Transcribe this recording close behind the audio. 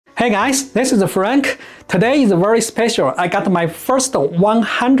Hey guys, this is Frank. Today is very special. I got my first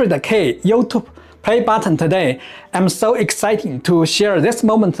 100K YouTube play button today. I'm so excited to share this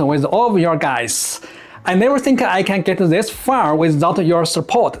moment with all of you guys. I never think I can get this far without your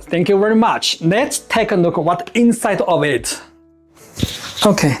support. Thank you very much. Let's take a look at what's inside of it.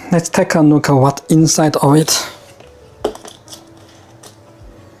 Okay, let's take a look at what's inside of it.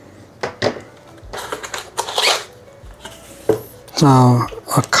 So,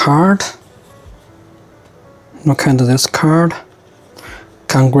 a card. Look at this card.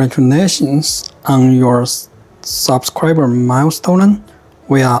 Congratulations on your subscriber milestone.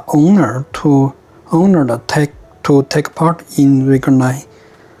 We are honored to take part in recognizing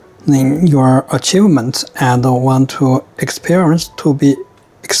your achievements and want to experience to be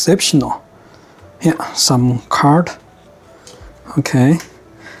exceptional. Yeah, some card. Okay,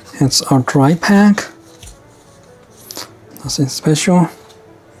 it's a dry pack. Nothing special.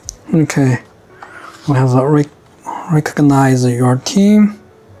 Okay, we have a recognize your team.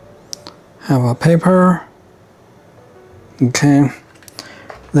 Have a paper. Okay,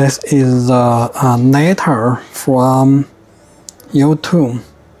 this is a letter from YouTube.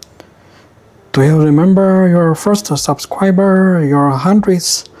 Do you remember your first subscriber, your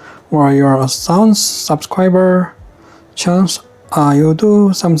hundredth, or your 1000th subscriber? Chance you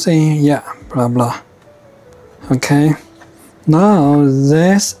do something, yeah, blah blah. Okay. Now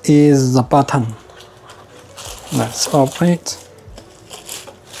this is the button. Let's open it.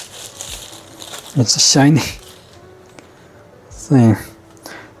 It's shiny. See,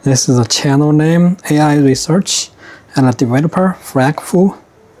 this is the channel name, AI Research, and a developer, Frank Fu,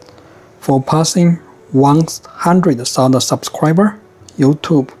 for passing 100,000 subscriber,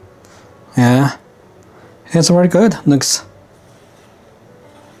 YouTube. Yeah, it's very good. Looks.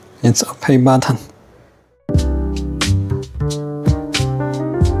 It's a pay button.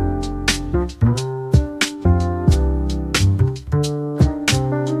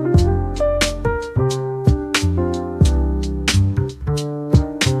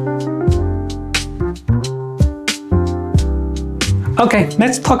 Okay,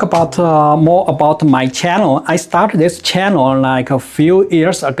 let's talk about more about my channel. I started this channel like a few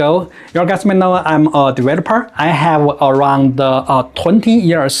years ago. You guys may know I'm a developer. I have around 20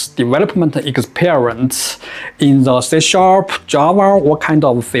 years development experience in the C#, Java, all kind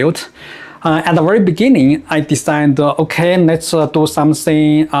of field. At the very beginning, I decided, okay, let's do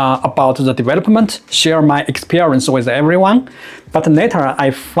something about the development, share my experience with everyone. But later,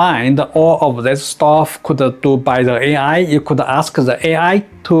 I find all of this stuff could do by the AI. You could ask the AI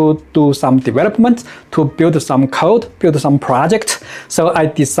to do some development, to build some code, build some project. So I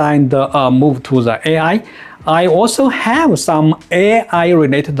decided move to the AI. I also have some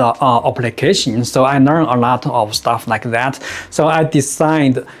AI-related applications, so I learned a lot of stuff like that. So I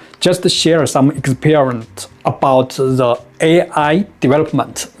decided just to share some experience about the AI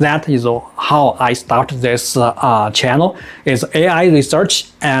development. That is how I started this channel, is AI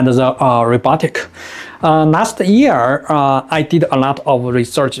research and the robotic. Last year, I did a lot of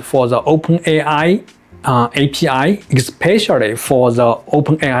research for the OpenAI API, especially for the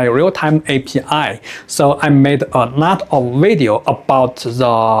OpenAI real-time API. So I made a lot of video about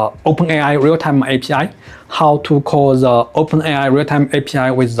the OpenAI real-time API, how to call the OpenAI real-time API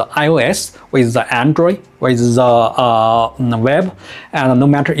with the iOS, with the Android, with the web, and no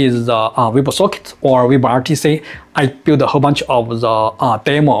matter is the WebSocket or WebRTC, I built a whole bunch of the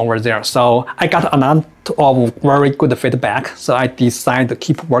demo over there. So I got a lot of very good feedback, so I decided to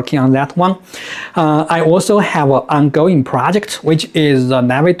keep working on that one. I also have an ongoing project, which is the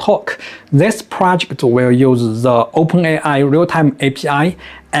NaviTalk. This project will use the OpenAI real-time API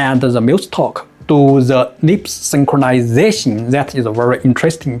and the MuseTalk to the lips synchronization. That is a very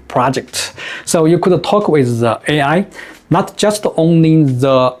interesting project. So you could talk with the AI, not just only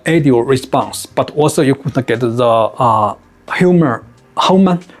the audio response, but also you could get the human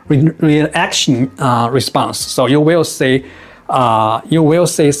reaction response. So you will say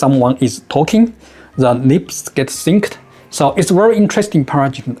someone is talking, the lips get synced. So it's a very interesting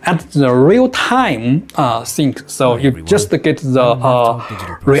project at the real-time sync. So you just get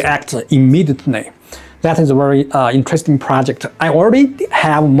the react immediately. That is a very interesting project. I already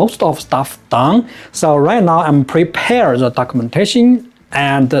have most of stuff done. So right now I'm preparing the documentation,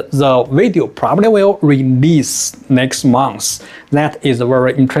 and the video probably will release next month. That is a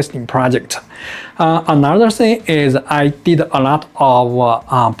very interesting project. Another thing is I did a lot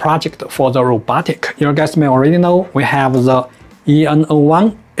of project for the robotic. You guys may already know we have the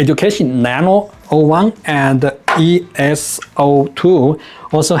EN01 Education Nano 01 and ESO2,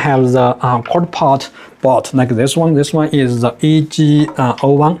 also have the quad port board like this one. This one is the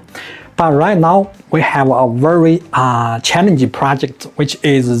EG01. But right now we have a very challenging project, which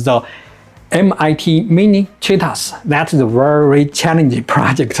is the MIT Mini Cheetahs. That is a very challenging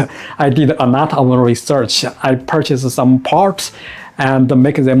project. I did a lot of research. I purchased some parts and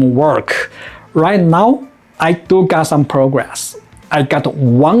make them work. Right now, I do got some progress. I got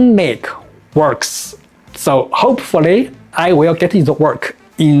one leg works. So hopefully I will get it to work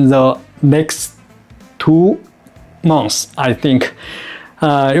in the next 2 months, I think.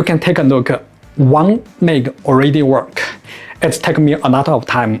 You can take a look. One leg already work. It took me a lot of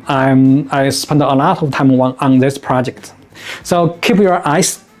time. I spent a lot of time on this project. So keep your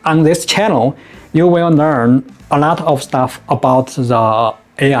eyes on this channel. You will learn a lot of stuff about the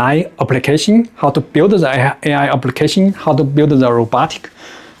AI application, how to build the AI application, how to build the robotic,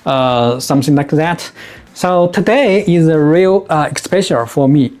 something like that. So today is a real special for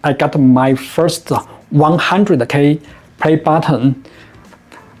me. I got my first 100K play button.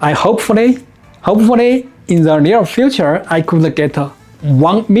 I hopefully in the near future, I could get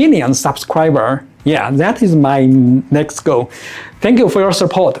 1 million subscriber. Yeah, that is my next goal. Thank you for your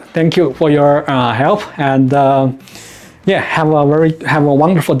support. Thank you for your help. And yeah, have a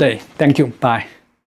wonderful day. Thank you. Bye.